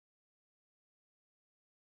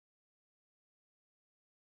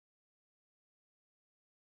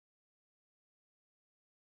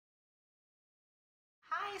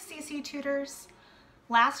Hi CC tutors.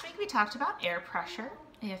 Last week we talked about air pressure,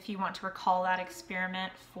 if you want to recall that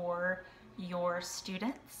experiment for your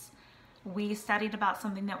students. We studied about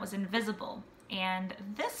something that was invisible, and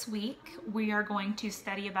this week we are going to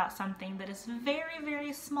study about something that is very,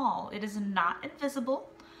 very small. It is not invisible,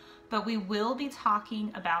 but we will be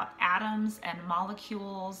talking about atoms and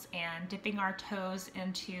molecules and dipping our toes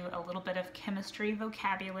into a little bit of chemistry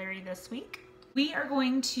vocabulary this week. We are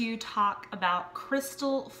going to talk about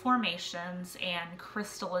crystal formations and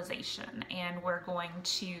crystallization, and we're going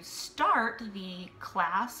to start the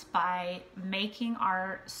class by making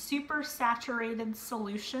our supersaturated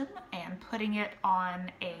solution and putting it on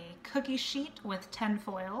a cookie sheet with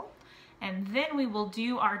tinfoil, and then we will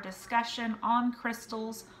do our discussion on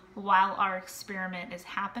crystals while our experiment is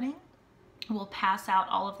happening. We'll pass out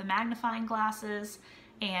all of the magnifying glasses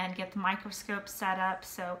and get the microscope set up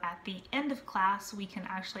so at the end of class we can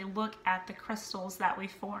actually look at the crystals that we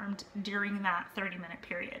formed during that 30-minute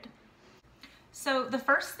period. So the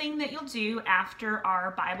first thing that you'll do after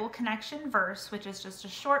our Bible connection verse, which is just a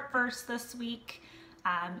short verse this week,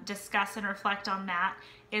 discuss and reflect on that,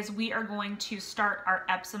 is we are going to start our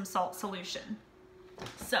Epsom salt solution.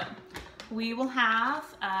 So we will have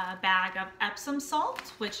a bag of Epsom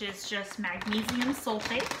salt, which is just magnesium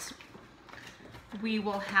sulfate. We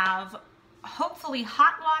will have hopefully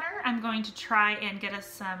hot water. I'm going to try and get us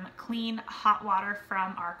some clean hot water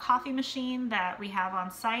from our coffee machine that we have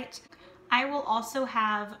on site. I will also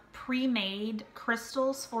have pre-made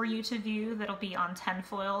crystals for you to view that'll be on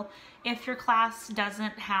tinfoil. If your class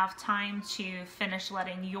doesn't have time to finish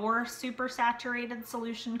letting your supersaturated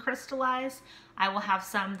solution crystallize, I will have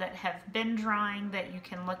some that have been drying that you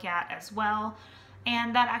can look at as well.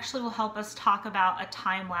 And that actually will help us talk about a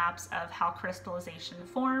time lapse of how crystallization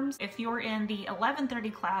forms. If you're in the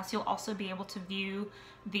 11:30 class, you'll also be able to view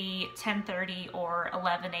the 10:30 or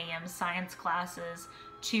 11 a.m. science classes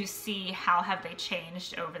to see how have they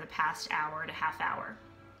changed over the past hour to half hour.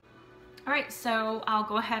 All right, so I'll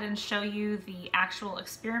go ahead and show you the actual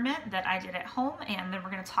experiment that I did at home, and then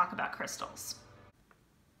we're going to talk about crystals.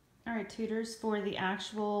 All right, tutors, for the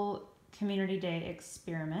actual Community Day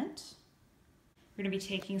experiment, we're going to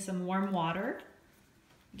be taking some warm water.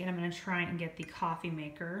 Again, I'm going to try and get the coffee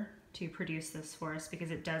maker to produce this for us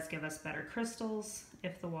because it does give us better crystals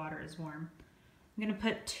if the water is warm. I'm going to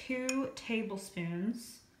put 2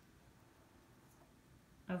 tablespoons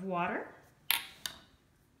of water,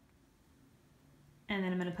 and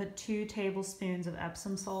then I'm going to put 2 tablespoons of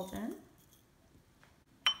Epsom salt in.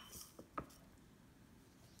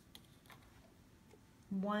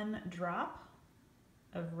 One drop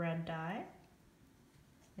of red dye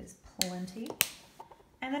is plenty.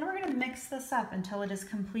 And then we're going to mix this up until it is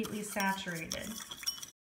completely saturated.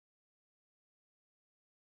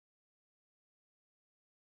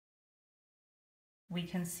 We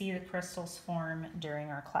can see the crystals form during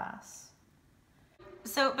our class.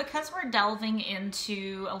 So because we're delving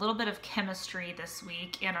into a little bit of chemistry this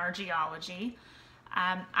week in our geology,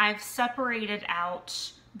 I've separated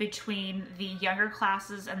out between the younger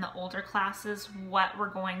classes and the older classes what we're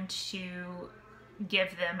going to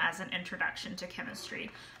give them as an introduction to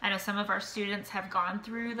chemistry. I know some of our students have gone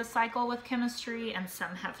through the cycle with chemistry and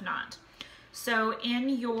some have not. So in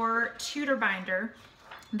your tutor binder,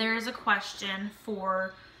 there is a question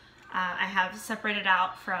for, I have separated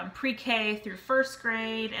out from pre-K through 1st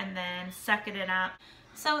grade and then 2nd and up.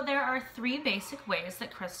 So there are 3 basic ways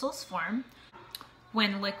that crystals form.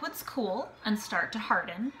 When liquids cool and start to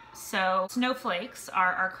harden. So snowflakes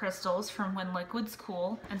are our crystals from when liquids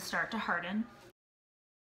cool and start to harden.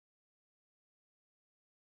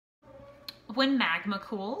 When magma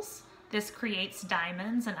cools, this creates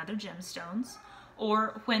diamonds and other gemstones,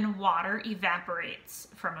 or when water evaporates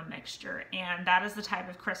from a mixture, and that is the type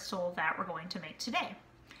of crystal that we're going to make today.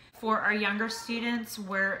 For our younger students,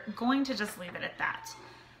 we're going to just leave it at that.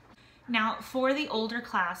 Now, for the older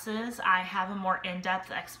classes, I have a more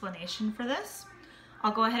in-depth explanation for this.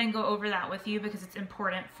 I'll go ahead and go over that with you because it's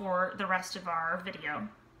important for the rest of our video.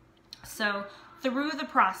 So, through the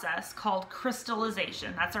process called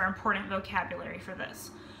crystallization, that's our important vocabulary for this.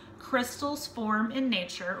 Crystals form in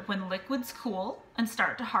nature when liquids cool and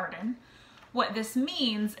start to harden. What this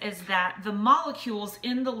means is that the molecules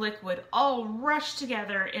in the liquid all rush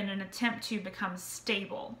together in an attempt to become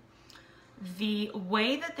stable. The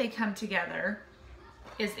way that they come together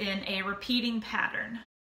is in a repeating pattern.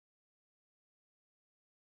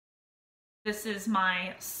 This is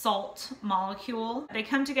my salt molecule. They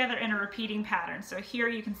come together in a repeating pattern. So here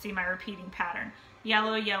you can see my repeating pattern.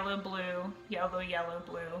 Yellow, yellow, blue, yellow, yellow,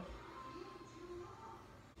 blue.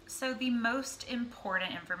 So the most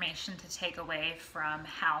important information to take away from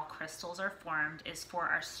how crystals are formed is for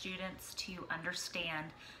our students to understand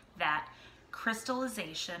that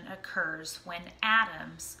crystallization occurs when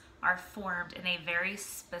atoms are formed in a very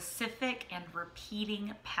specific and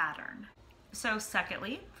repeating pattern. So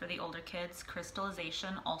secondly, for the older kids,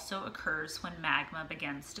 crystallization also occurs when magma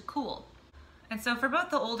begins to cool. And so for both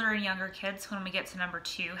the older and younger kids, when we get to number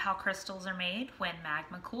 2, how crystals are made when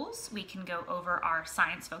magma cools, we can go over our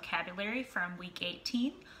science vocabulary from week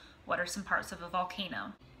 18. What are some parts of a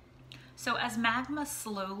volcano? So as magma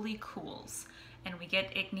slowly cools and we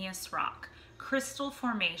get igneous rock, crystal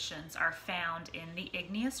formations are found in the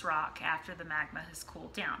igneous rock after the magma has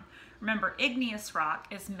cooled down. Remember, igneous rock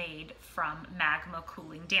is made from magma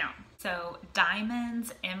cooling down. So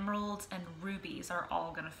diamonds, emeralds, and rubies are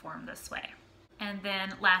all going to form this way. And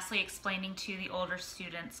then lastly, explaining to the older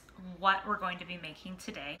students what we're going to be making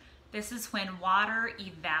today. This is when water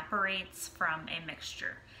evaporates from a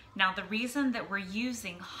mixture. Now, the reason that we're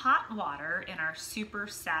using hot water in our super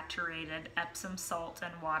saturated Epsom salt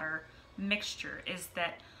and water mixture is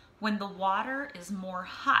that when the water is more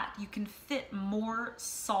hot, you can fit more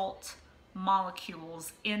salt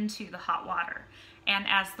molecules into the hot water. And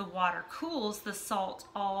as the water cools, the salt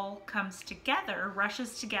all comes together,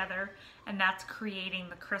 rushes together, and that's creating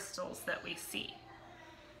the crystals that we see.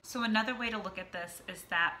 So another way to look at this is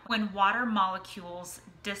that when water molecules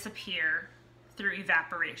disappear through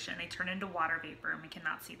evaporation, they turn into water vapor and we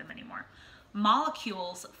cannot see them anymore.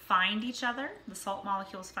 Molecules find each other, the salt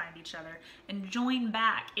molecules find each other, and join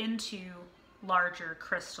back into larger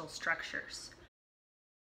crystal structures.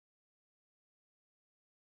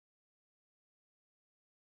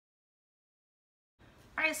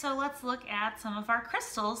 All right, so let's look at some of our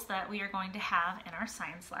crystals that we are going to have in our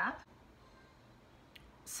science lab.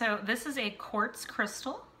 So this is a quartz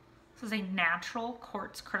crystal. This is a natural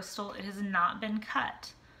quartz crystal. It has not been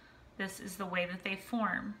cut. This is the way that they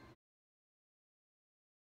form.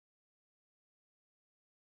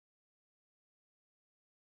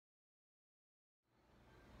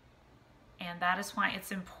 And that is why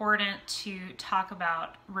it's important to talk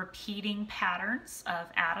about repeating patterns of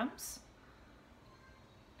atoms,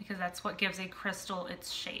 because that's what gives a crystal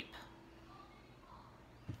its shape.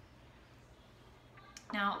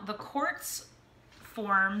 Now, the quartz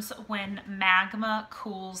forms when magma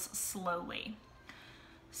cools slowly.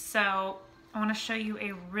 So I want to show you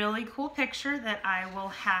a really cool picture that I will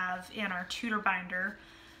have in our tutor binder.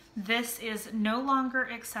 This is no longer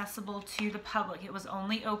accessible to the public. It was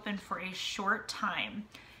only open for a short time.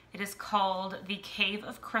 It is called the Cave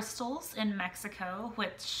of Crystals in Mexico,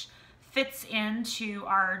 which fits into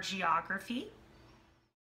our geography.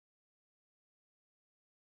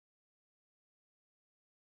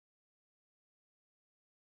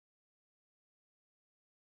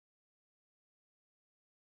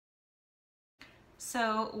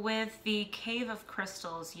 So with the Cave of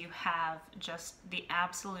Crystals, you have just the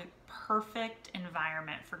absolute perfect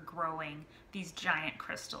environment for growing these giant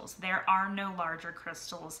crystals. There are no larger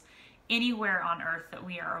crystals anywhere on Earth that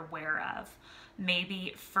we are aware of,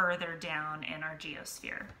 maybe further down in our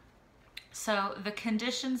geosphere. So the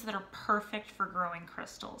conditions that are perfect for growing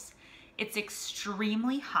crystals: it's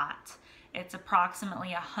extremely hot. It's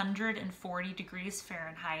approximately 140 degrees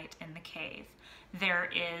Fahrenheit in the cave. There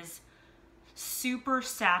is super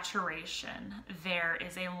saturation. There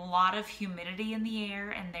is a lot of humidity in the air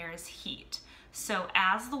and there is heat. So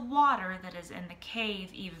as the water that is in the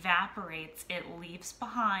cave evaporates, it leaves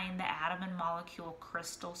behind the atom and molecule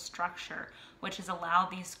crystal structure, which has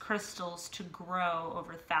allowed these crystals to grow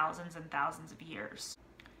over thousands and thousands of years.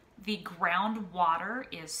 The groundwater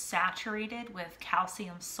is saturated with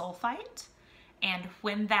calcium sulfite, and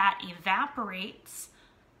when that evaporates,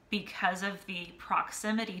 because of the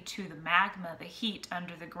proximity to the magma, the heat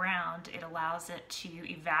under the ground, it allows it to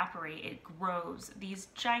evaporate. It grows these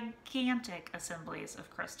gigantic assemblies of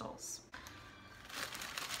crystals.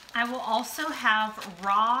 I will also have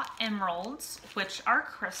raw emeralds, which are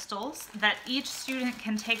crystals that each student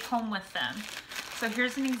can take home with them. So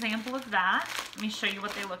here's an example of that. Let me show you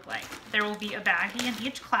what they look like. There will be a baggie in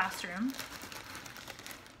each classroom.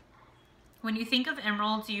 When you think of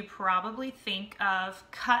emeralds, you probably think of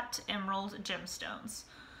cut emerald gemstones.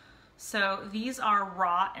 So these are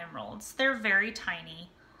raw emeralds. They're very tiny.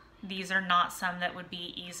 These are not some that would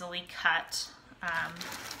be easily cut.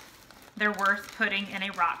 They're worth putting in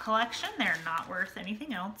a rock collection. They're not worth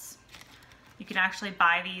anything else. You can actually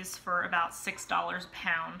buy these for about $6 a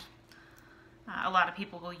pound. A lot of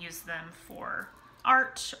people will use them for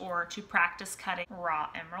art or to practice cutting raw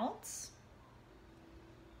emeralds.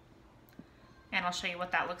 And I'll show you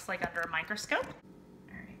what that looks like under a microscope.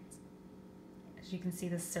 All right. As you can see,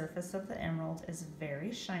 the surface of the emerald is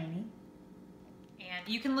very shiny. And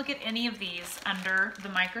you can look at any of these under the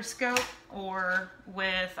microscope or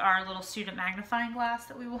with our little student magnifying glass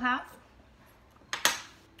that we will have.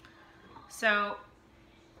 So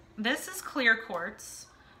this is clear quartz.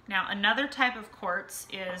 Now another type of quartz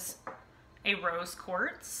is a rose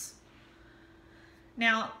quartz.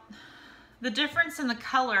 Now the difference in the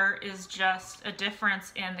color is just a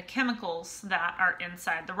difference in the chemicals that are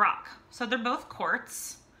inside the rock. So they're both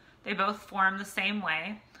quartz. They both form the same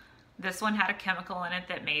way. This one had a chemical in it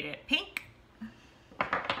that made it pink.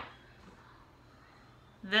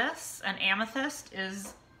 This, an amethyst,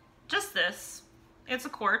 is just this. It's a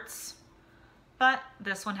quartz, but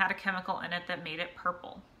this one had a chemical in it that made it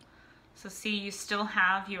purple. So see, you still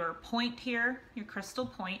have your point here, your crystal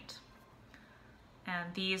point.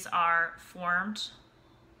 And these are formed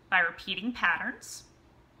by repeating patterns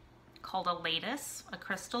called a lattice, a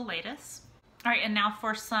crystal lattice. All right, and now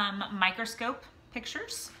for some microscope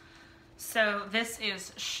pictures. So this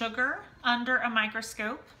is sugar under a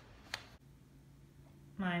microscope.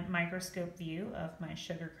 My microscope view of my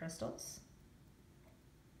sugar crystals.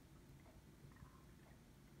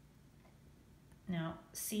 Now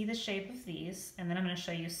see the shape of these, and then I'm going to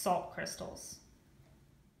show you salt crystals.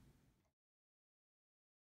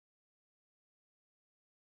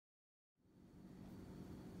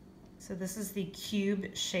 So this is the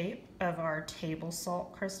cube shape of our table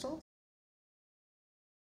salt crystal.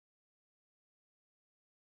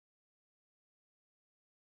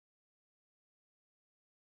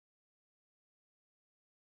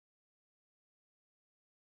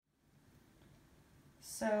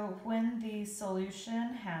 So when the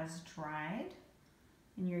solution has dried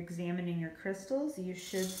and you're examining your crystals, you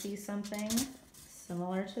should see something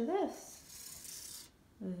similar to this.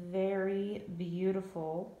 Very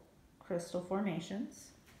beautiful crystal formations.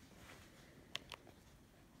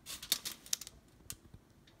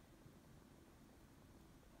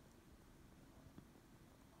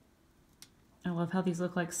 I love how these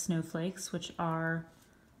look like snowflakes, which are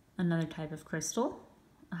another type of crystal.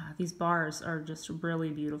 These bars are just really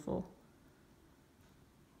beautiful.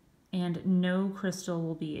 And no crystal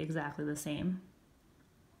will be exactly the same.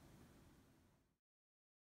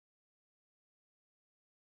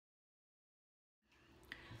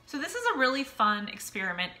 So this is a really fun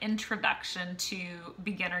experiment introduction to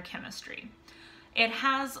beginner chemistry. It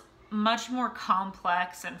has much more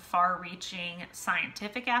complex and far-reaching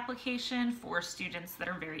scientific application for students that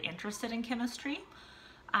are very interested in chemistry.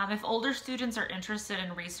 If older students are interested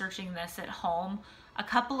in researching this at home, a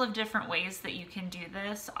couple of different ways that you can do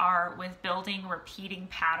this are with building repeating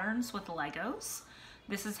patterns with Legos.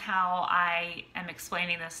 This is how I am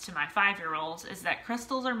explaining this to my 5-year-olds, is that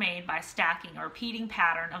crystals are made by stacking a repeating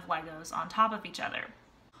pattern of Legos on top of each other.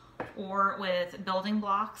 Or with building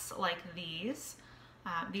blocks like these.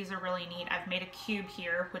 These are really neat. I've made a cube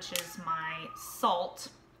here, which is my salt,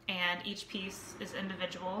 and each piece is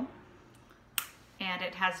individual. And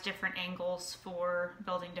it has different angles for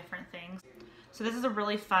building different things. So this is a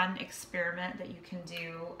really fun experiment that you can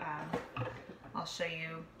do. I'll show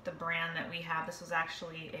you the brand that we have. This was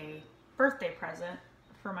actually a birthday present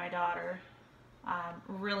for my daughter.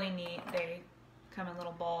 Really neat. They come in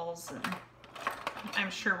little balls, and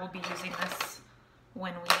I'm sure we'll be using this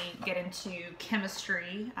when we get into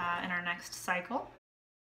chemistry in our next cycle.